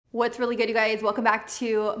What's really good, you guys? Welcome back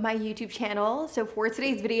to my YouTube channel. So for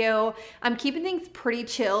today's video, I'm keeping things pretty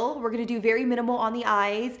chill. We're gonna do very minimal on the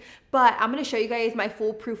eyes, but I'm gonna show you guys my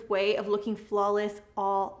foolproof way of looking flawless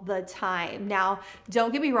all the time. Now,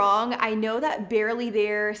 don't get me wrong, I know that barely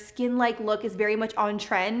there skin-like look is very much on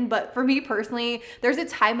trend, but for me personally, there's a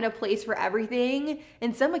time and a place for everything,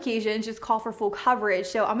 and some occasions just call for full coverage.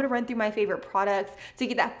 So I'm gonna run through my favorite products to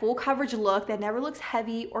get that full coverage look that never looks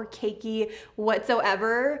heavy or cakey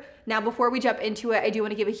whatsoever. Now, before we jump into it, I do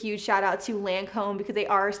want to give a huge shout out to Lancome because they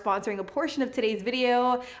are sponsoring a portion of today's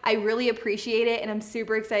video. I really appreciate it, and I'm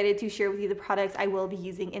super excited to share with you the products I will be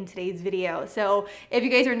using in today's video. So if you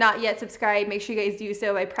guys are not yet subscribed, make sure you guys do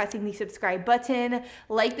so by pressing the subscribe button,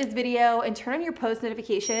 like this video, and turn on your post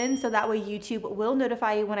notifications so that way YouTube will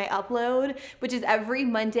notify you when I upload, which is every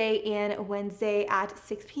Monday and Wednesday at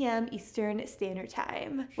 6 p.m. Eastern Standard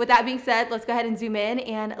Time. With that being said, let's go ahead and zoom in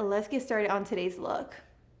and let's get started on today's look.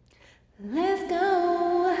 Let's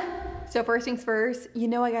go. So first things first, you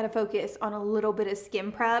know I gotta focus on a little bit of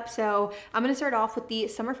skin prep. So I'm gonna start off with the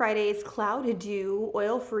Summer Fridays Cloud Dew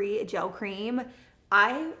Oil-Free Gel Cream.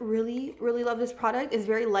 I really love this product. It's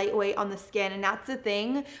very lightweight on the skin, and that's the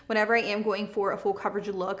thing. Whenever I am going for a full coverage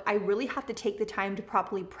look, I really have to take the time to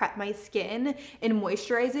properly prep my skin and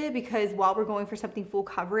moisturize it, because while we're going for something full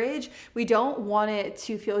coverage, we don't want it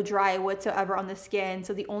to feel dry whatsoever on the skin.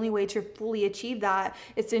 So the only way to fully achieve that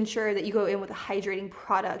is to ensure that you go in with a hydrating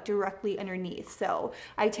product directly underneath. So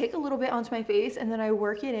I take a little bit onto my face and then I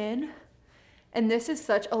work it in. And this is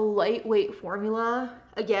such a lightweight formula.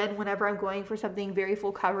 Again, whenever I'm going for something very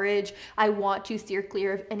full coverage, I want to steer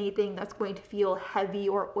clear of anything that's going to feel heavy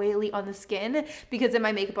or oily on the skin, because then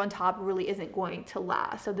my makeup on top really isn't going to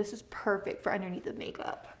last. So this is perfect for underneath the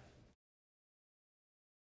makeup.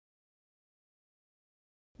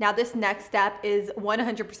 Now, this next step is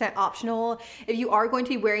 100% optional. If you are going to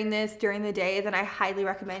be wearing this during the day, then I highly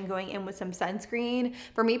recommend going in with some sunscreen.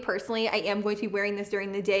 For me personally, I am going to be wearing this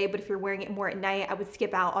during the day, but if you're wearing it more at night, I would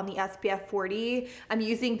skip out on the SPF 40. I'm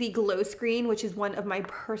using the Glow Screen, which is one of my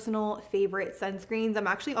personal favorite sunscreens. I'm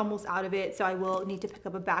actually almost out of it, so I will need to pick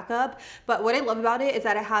up a backup. But what I love about it is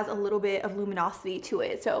that it has a little bit of luminosity to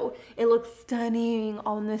it, so it looks stunning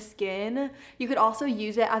on the skin. You could also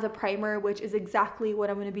use it as a primer, which is exactly what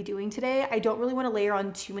I'm going to be doing today. I don't really want to layer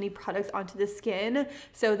on too many products onto the skin,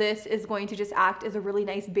 so this is going to just act as a really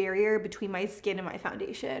nice barrier between my skin and my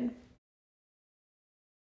foundation.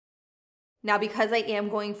 Now, because I am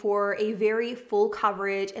going for a very full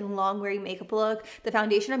coverage and long wearing makeup look, the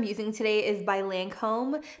foundation I'm using today is by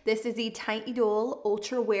Lancome. This is the Tiny Doll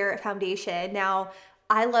Ultra Wear Foundation. Now,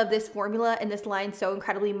 I love this formula and this line so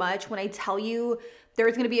incredibly much. When I tell you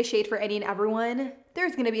there's gonna be a shade for any and everyone,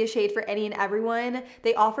 there's gonna be a shade for any and everyone.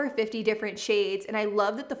 They offer 50 different shades, and I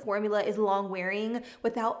love that the formula is long wearing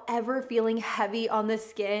without ever feeling heavy on the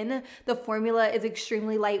skin. The formula is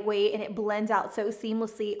extremely lightweight and it blends out so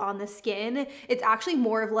seamlessly on the skin. It's actually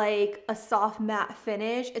more of like a soft matte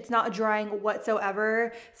finish. It's not drying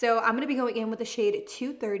whatsoever. So I'm gonna be going in with the shade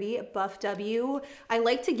 230 Buff W. I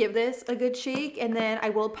like to give this a good shake, and then I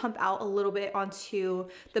will pump out a little bit onto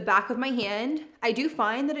the back of my hand. I do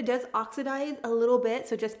find that it does oxidize a little bit,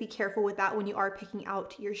 so just be careful with that when you are picking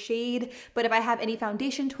out your shade. But if I have any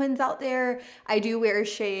foundation twins out there, I do wear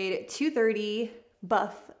shade 230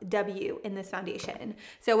 Buff W in this foundation.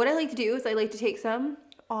 So what I like to do is I like to take some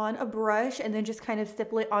on a brush and then just kind of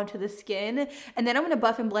stipple it onto the skin, and then I'm going to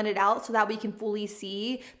buff and blend it out so that we can fully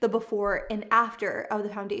see the before and after of the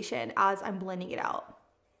foundation as I'm blending it out.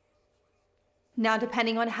 Now,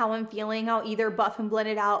 depending on how I'm feeling, I'll either buff and blend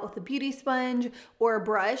it out with a beauty sponge or a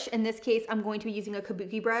brush. In this case, I'm going to be using a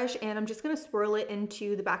kabuki brush, and I'm just going to swirl it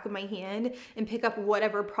into the back of my hand and pick up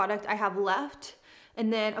whatever product I have left.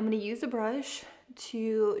 And then I'm going to use the brush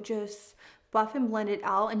to just buff and blend it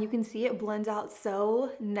out, and you can see it blends out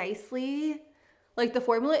so nicely. Like, the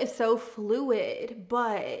formula is so fluid,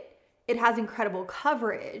 but it has incredible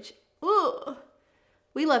coverage. Ooh,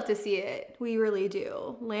 we love to see it. We really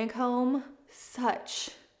do. Lancome, such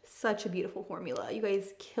a beautiful formula. You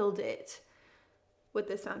guys killed it with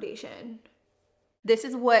this foundation. This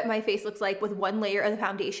is what my face looks like with one layer of the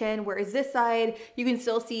foundation, whereas this side, you can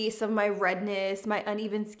still see some of my redness, my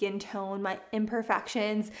uneven skin tone, my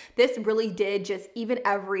imperfections. This really did just even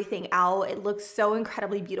everything out. It looks so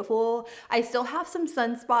incredibly beautiful. I still have some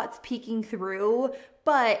sunspots peeking through,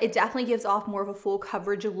 but it definitely gives off more of a full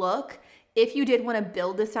coverage look. If you did want to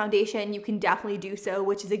build this foundation, you can definitely do so,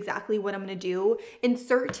 which is exactly what I'm going to do. In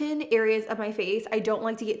certain areas of my face, I don't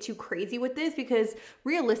like to get too crazy with this because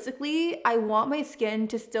realistically, I want my skin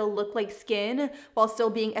to still look like skin while still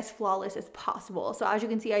being as flawless as possible. So as you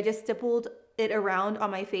can see, I just stippled it around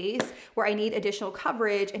on my face where I need additional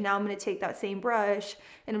coverage. And now I'm going to take that same brush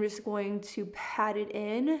and I'm just going to pat it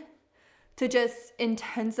in to just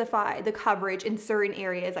intensify the coverage in certain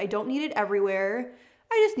areas. I don't need it everywhere.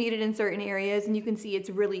 I just need it in certain areas, and you can see it's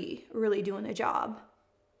really, really doing the job.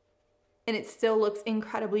 And it still looks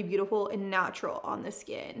incredibly beautiful and natural on the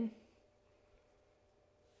skin.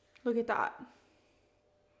 Look at that.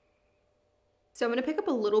 So I'm gonna pick up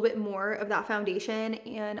a little bit more of that foundation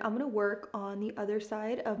and I'm gonna work on the other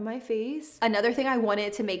side of my face. Another thing I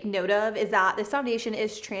wanted to make note of is that this foundation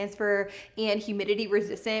is transfer and humidity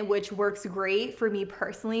resistant, which works great for me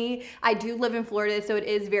personally. I do live in Florida, so it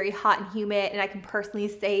is very hot and humid, and I can personally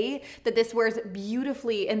say that this wears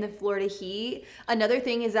beautifully in the Florida heat. Another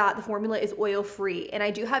thing is that the formula is oil-free, and I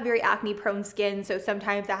do have very acne-prone skin, so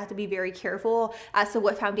sometimes I have to be very careful as to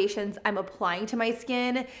what foundations I'm applying to my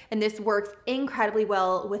skin, and this works incredibly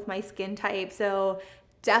well with my skin type. So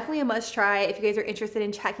definitely a must try. If you guys are interested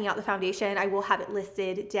in checking out the foundation, I will have it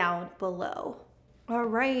listed down below. All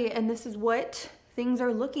right, and this is what things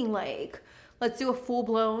are looking like. Let's do a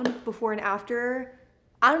full-blown before and after.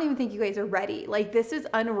 I don't even think you guys are ready. Like, this is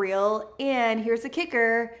unreal. And here's the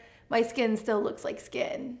kicker, my skin still looks like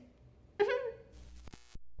skin.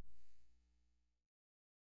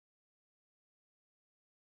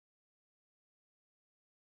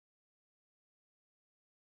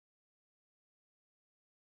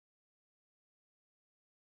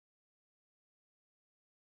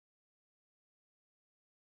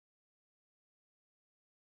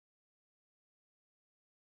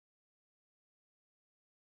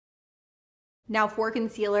 Now for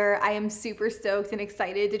concealer, I am super stoked and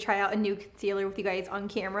excited to try out a new concealer with you guys on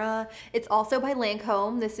camera. It's also by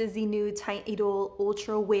Lancome. This is the new Tiny Idol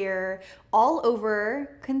Ultra Wear All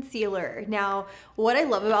Over Concealer. Now, what I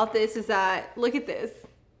love about this is that, look at this.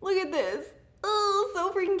 Look at this. Oh,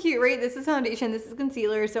 so freaking cute, right? This is foundation, this is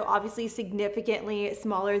concealer, so obviously significantly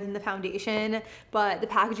smaller than the foundation, but the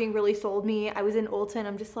packaging really sold me. I was in Ulta and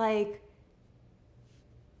I'm just like,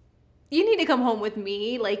 you need to come home with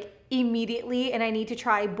me, like, immediately, and I need to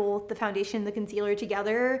try both the foundation and the concealer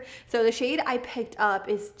together. So the shade I picked up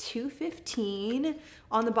is 215.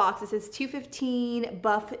 On the box it says 215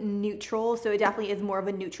 Buff Neutral, so it definitely is more of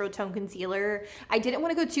a neutral tone concealer. I didn't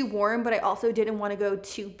want to go too warm, but I also didn't want to go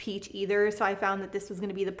too peach either, so I found that this was going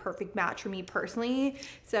to be the perfect match for me personally.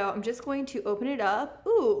 So I'm just going to open it up.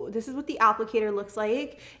 Ooh, this is what the applicator looks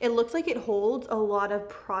like. It looks like it holds a lot of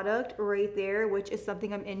product right there, which is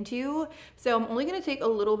something I'm into. So I'm only going to take a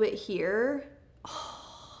little bit here.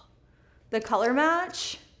 Oh, the color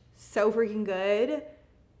match, so freaking good.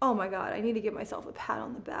 Oh my God, I need to give myself a pat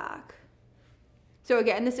on the back. So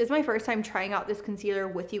again, this is my first time trying out this concealer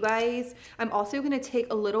with you guys. I'm also gonna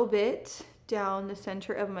take a little bit down the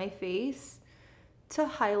center of my face to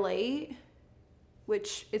highlight,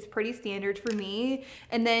 which is pretty standard for me.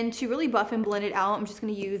 And then to really buff and blend it out, I'm just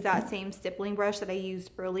gonna use that same stippling brush that I used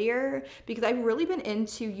earlier, because I've really been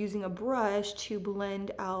into using a brush to blend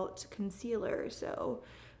out concealer. So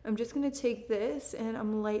I'm just gonna take this and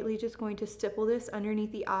I'm lightly just going to stipple this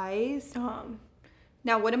underneath the eyes.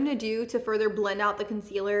 Now what I'm gonna do to further blend out the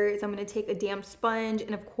concealer is I'm gonna take a damp sponge,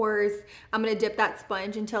 and of course I'm gonna dip that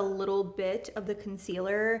sponge into a little bit of the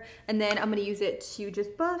concealer, and then I'm gonna use it to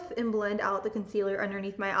just buff and blend out the concealer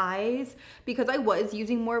underneath my eyes. Because I was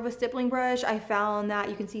using more of a stippling brush, I found that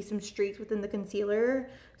you can see some streaks within the concealer.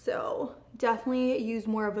 So definitely use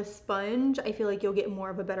more of a sponge. I feel like you'll get more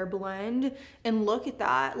of a better blend. And look at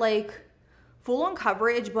that, like full on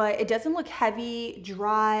coverage, but it doesn't look heavy,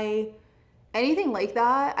 dry, anything like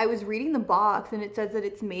that. I was reading the box and it says that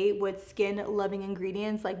it's made with skin loving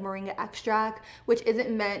ingredients like moringa extract, which isn't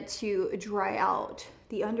meant to dry out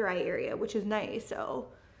the under eye area, which is nice. So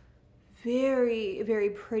very, very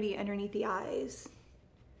pretty underneath the eyes.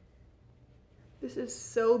 This is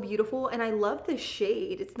so beautiful, and I love the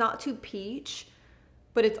shade. It's not too peach,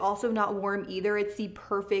 but it's also not warm either. It's the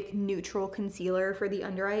perfect neutral concealer for the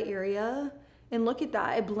under eye area. And look at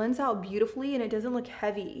that, it blends out beautifully and it doesn't look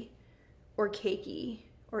heavy or cakey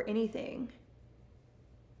or anything.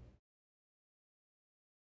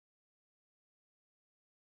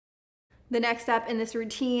 The next step in this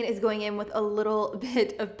routine is going in with a little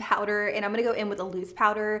bit of powder, and I'm gonna go in with a loose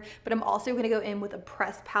powder, but I'm also gonna go in with a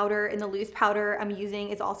pressed powder. And the loose powder I'm using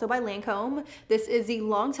is also by Lancome. This is the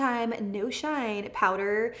Long Time No Shine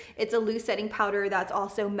powder. It's a loose setting powder that's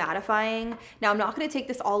also mattifying. Now I'm not gonna take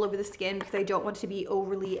this all over the skin because I don't want it to be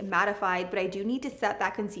overly mattified, but I do need to set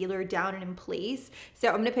that concealer down and in place. So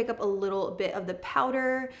I'm gonna pick up a little bit of the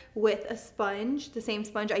powder with a sponge, the same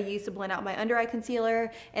sponge I used to blend out my under eye concealer,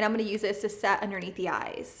 and I'm gonna use this to set underneath the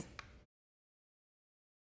eyes.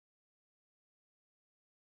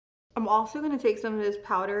 I'm also going to take some of this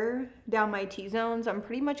powder down my T-zone. So I'm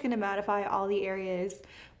pretty much going to mattify all the areas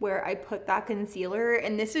where I put that concealer.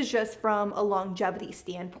 And this is just from a longevity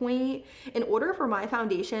standpoint. In order for my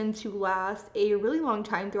foundation to last a really long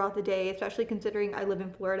time throughout the day, especially considering I live in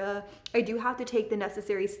Florida, I do have to take the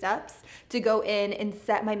necessary steps to go in and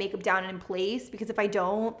set my makeup down in place, because if I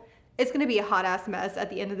don't, it's gonna be a hot ass mess at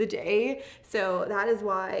the end of the day. So that is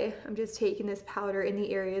why I'm just taking this powder in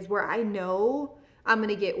the areas where I know I'm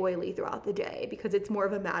gonna get oily throughout the day, because it's more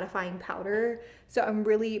of a mattifying powder. So I'm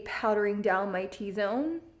really powdering down my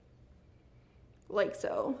T-zone like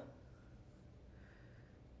so.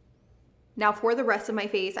 Now for the rest of my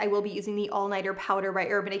face, I will be using the All Nighter powder by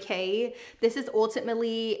Urban Decay. This is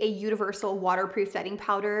ultimately a universal waterproof setting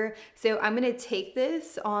powder. So I'm gonna take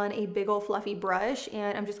this on a big old fluffy brush,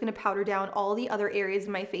 and I'm just gonna powder down all the other areas of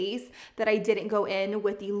my face that I didn't go in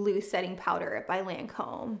with the loose setting powder by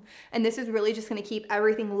Lancome. And this is really just gonna keep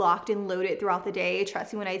everything locked and loaded throughout the day.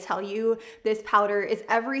 Trust me when I tell you, this powder is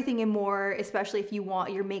everything and more, especially if you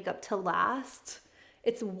want your makeup to last.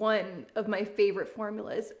 It's one of my favorite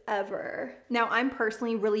formulas ever. Now, I'm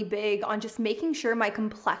personally really big on just making sure my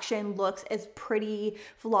complexion looks as pretty,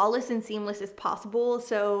 flawless, and seamless as possible.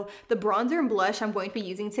 So the bronzer and blush I'm going to be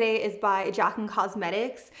using today is by Jaclyn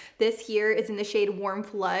Cosmetics. This here is in the shade Warm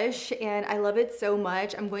Flush, and I love it so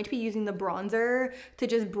much. I'm going to be using the bronzer to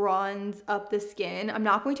just bronze up the skin. I'm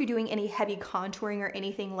not going to be doing any heavy contouring or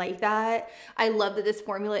anything like that. I love that this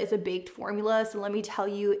formula is a baked formula, so let me tell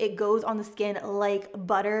you, it goes on the skin like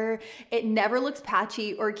butter. It never looks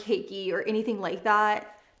patchy or cakey or anything like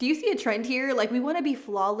that. Do you see a trend here? Like, we want to be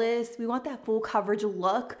flawless, we want that full coverage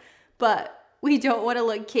look, but we don't want to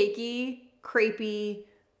look cakey, crepey,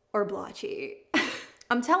 or blotchy.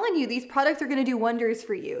 I'm telling you, these products are going to do wonders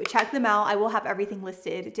for you. Check them out. I will have everything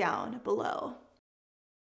listed down below.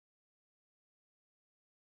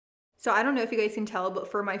 So I don't know if you guys can tell, but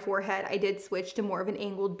for my forehead, I did switch to more of an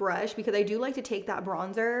angled brush, because I do like to take that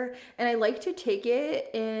bronzer and I like to take it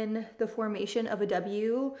in the formation of a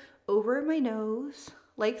W over my nose,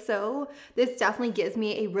 like so. This definitely gives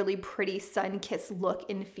me a really pretty sun-kissed look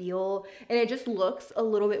and feel, and it just looks a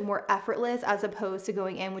little bit more effortless as opposed to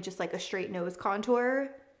going in with just like a straight nose contour.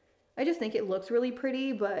 I just think it looks really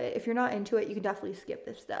pretty, but if you're not into it, you can definitely skip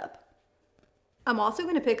this step. I'm also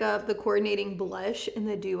going to pick up the coordinating blush in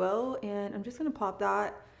the Duo, and I'm just going to pop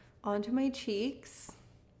that onto my cheeks.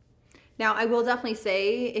 Now, I will definitely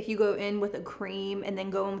say, if you go in with a cream and then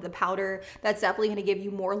go in with a powder, that's definitely going to give you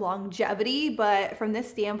more longevity. But from this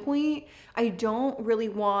standpoint, I don't really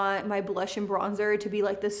want my blush and bronzer to be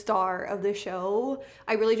like the star of the show.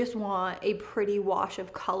 I really just want a pretty wash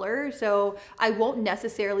of color. So I won't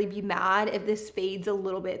necessarily be mad if this fades a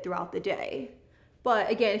little bit throughout the day.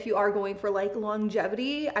 But again, if you are going for like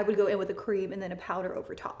longevity, I would go in with a cream and then a powder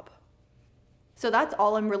over top. So that's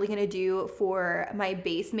all I'm really gonna do for my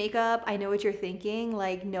base makeup. I know what you're thinking,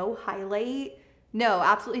 like no highlight. No,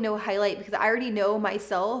 absolutely no highlight, because I already know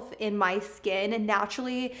myself and my skin, and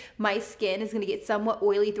naturally my skin is going to get somewhat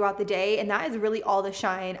oily throughout the day, and that is really all the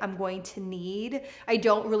shine I'm going to need. I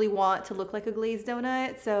don't really want to look like a glazed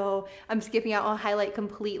donut, so I'm skipping out on highlight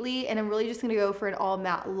completely, and I'm really just going to go for an all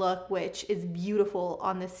matte look, which is beautiful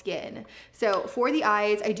on the skin. So for the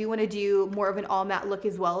eyes, I do want to do more of an all matte look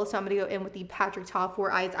as well, so I'm going to go in with the Patrick Ta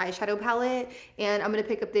 4 Eyes eyeshadow palette, and I'm going to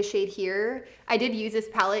pick up this shade here. I did use this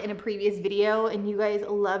palette in a previous video, and you guys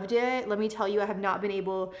loved it. Let me tell you, I have not been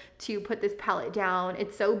able to put this palette down.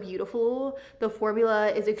 It's so beautiful. The formula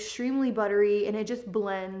is extremely buttery, and it just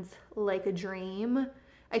blends like a dream.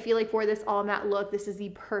 I feel like for this all matte look, this is the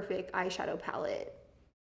perfect eyeshadow palette.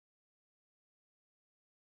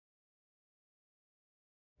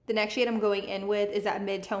 The next shade I'm going in with is that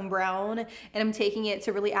mid-tone brown, and I'm taking it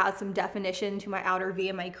to really add some definition to my outer V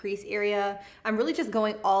and my crease area. I'm really just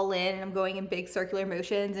going all in, and I'm going in big circular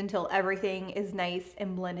motions until everything is nice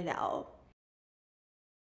and blended out.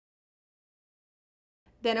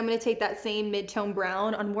 Then I'm going to take that same mid-tone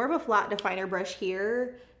brown on more of a flat definer brush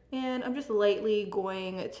here, and I'm just lightly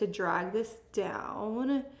going to drag this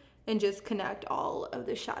down and just connect all of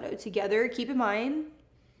the shadow together. Keep in mind,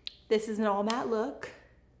 this is an all matte look.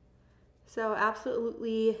 So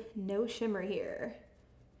absolutely no shimmer here.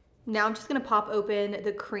 Now I'm just gonna pop open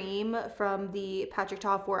the cream from the Patrick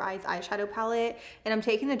Ta 4 Eyes eyeshadow palette, and I'm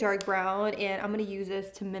taking the dark brown and I'm gonna use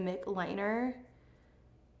this to mimic liner.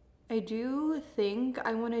 I do think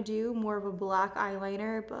I wanna do more of a black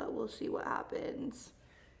eyeliner, but we'll see what happens.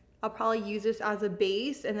 I'll probably use this as a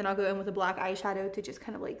base, and then I'll go in with a black eyeshadow to just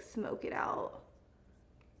kind of like smoke it out.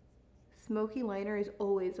 Smoky liner is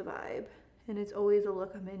always a vibe, and it's always a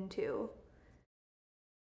look I'm into.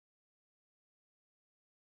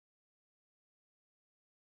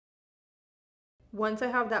 once I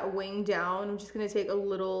have that wing down, I'm just gonna take a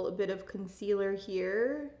little bit of concealer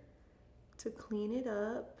here to clean it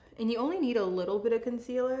up. And you only need a little bit of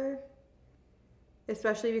concealer,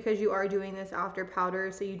 especially because you are doing this after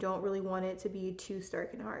powder, so you don't really want it to be too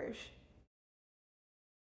stark and harsh.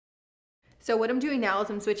 So what I'm doing now is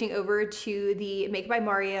I'm switching over to the Make by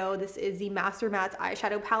Mario. This is the Master Matte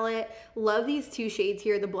eyeshadow palette. Love these two shades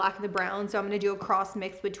here, the black and the brown. So I'm gonna do a cross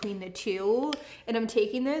mix between the two. And I'm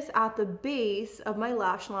taking this at the base of my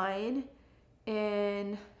lash line,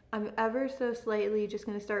 and I'm ever so slightly just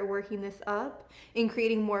gonna start working this up and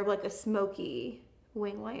creating more of like a smoky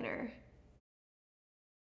wing liner.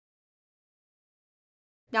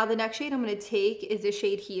 Now the next shade I'm gonna take is this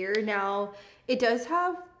shade here. Now it does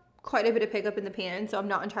have quite a bit of pickup in the pan, so I'm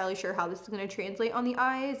not entirely sure how this is going to translate on the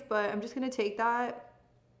eyes, but I'm just going to take that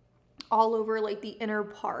all over like the inner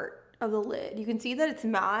part of the lid. You can see that it's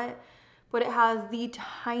matte, but it has the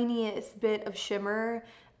tiniest bit of shimmer.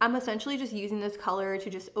 I'm essentially just using this color to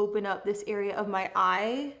just open up this area of my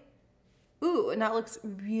eye. Ooh, and that looks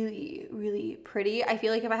really, really pretty. I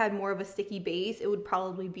feel like if I had more of a sticky base, it would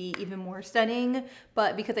probably be even more stunning.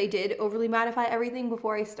 But because I did overly mattify everything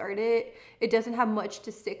before I started, it doesn't have much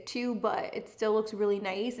to stick to, but it still looks really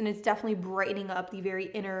nice. And it's definitely brightening up the very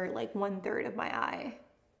inner, like 1/3 of my eye.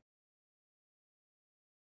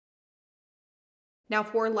 Now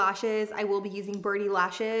for lashes, I will be using Birdy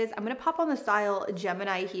lashes. I'm gonna pop on the style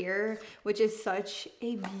Gemini here, which is such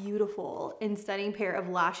a beautiful and stunning pair of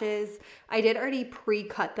lashes. I did already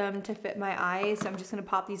pre-cut them to fit my eyes, so I'm just gonna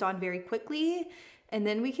pop these on very quickly, and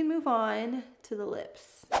then we can move on to the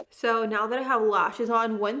lips. So now that I have lashes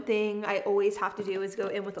on, one thing I always have to do is go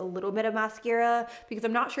in with a little bit of mascara, because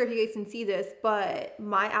I'm not sure if you guys can see this, but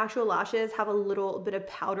my actual lashes have a little bit of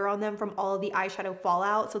powder on them from all of the eyeshadow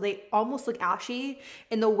fallout, so they almost look ashy.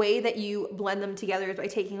 And the way that you blend them together is by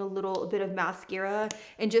taking a little bit of mascara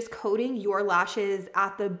and just coating your lashes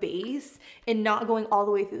at the base and not going all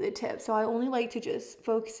the way through the tip. So I only like to just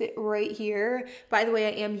focus it right here. By the way,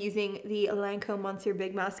 I am using the Lancome Monster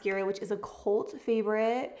Big Mascara, which is a cult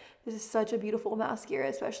favorite. This is such a beautiful mascara,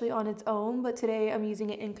 especially on its own, but today I'm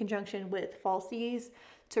using it in conjunction with falsies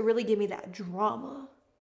to really give me that drama.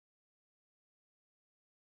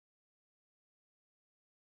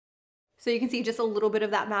 So you can see just a little bit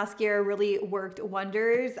of that mascara really worked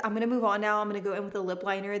wonders. I'm gonna move on now. I'm gonna go in with a lip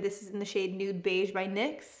liner. This is in the shade Nude Beige by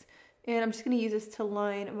NYX, and I'm just gonna use this to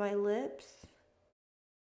line my lips.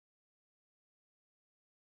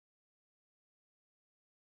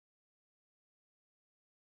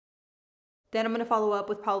 Then I'm gonna follow up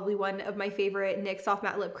with probably one of my favorite NYX Soft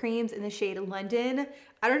Matte Lip Creams in the shade London.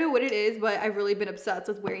 I don't know what it is, but I've really been obsessed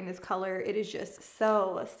with wearing this color. It is just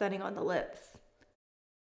so stunning on the lips.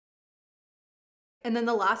 And then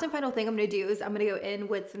the last and final thing I'm gonna do is I'm gonna go in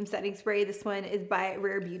with some setting spray. This one is by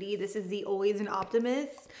Rare Beauty. This is the Always an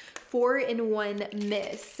Optimist 4-in-1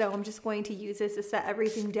 mist. So I'm just going to use this to set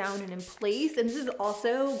everything down and in place. And this is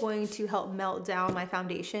also going to help melt down my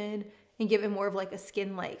foundation and give it more of like a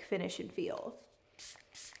skin-like finish and feel.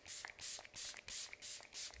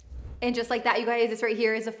 And just like that, you guys, this right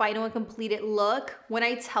here is a final and completed look. When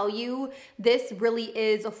I tell you, this really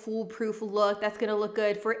is a foolproof look that's gonna look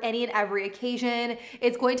good for any and every occasion.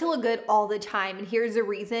 It's going to look good all the time. And here's the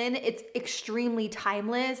reason: it's extremely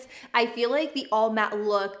timeless. I feel like the all matte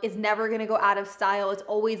look is never gonna go out of style. It's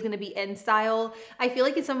always gonna be in style. I feel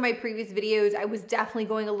like in some of my previous videos, I was definitely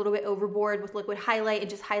going a little bit overboard with liquid highlight and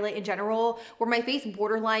just highlight in general, where my face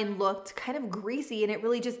borderline looked kind of greasy and it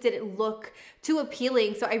really just didn't look too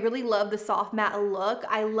appealing. So I really love the soft matte look.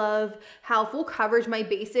 I love how full coverage my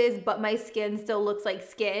base is, but my skin still looks like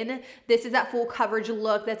skin. This is that full coverage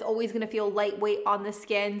look that's always gonna feel lightweight on the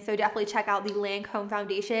skin. So definitely check out the Lancome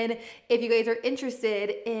foundation if you guys are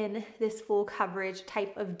interested in this full coverage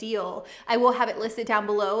type of deal. I will have it listed down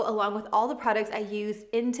below along with all the products I used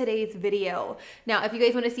in today's video. Now, if you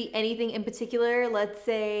guys wanna see anything in particular, let's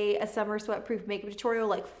say a summer sweat proof makeup tutorial,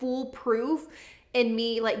 like foolproof, and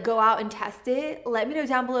me like go out and test it, let me know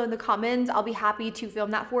down below in the comments. I'll be happy to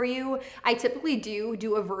film that for you. I typically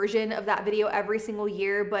do a version of that video every single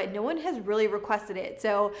year, but no one has really requested it.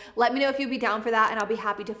 So let me know if you'd be down for that and I'll be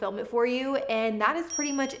happy to film it for you. And that is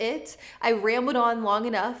pretty much it. I rambled on long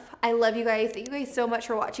enough. I love you guys. Thank you guys so much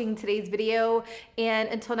for watching today's video. And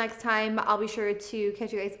until next time, I'll be sure to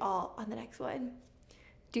catch you guys all on the next one.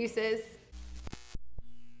 Deuces.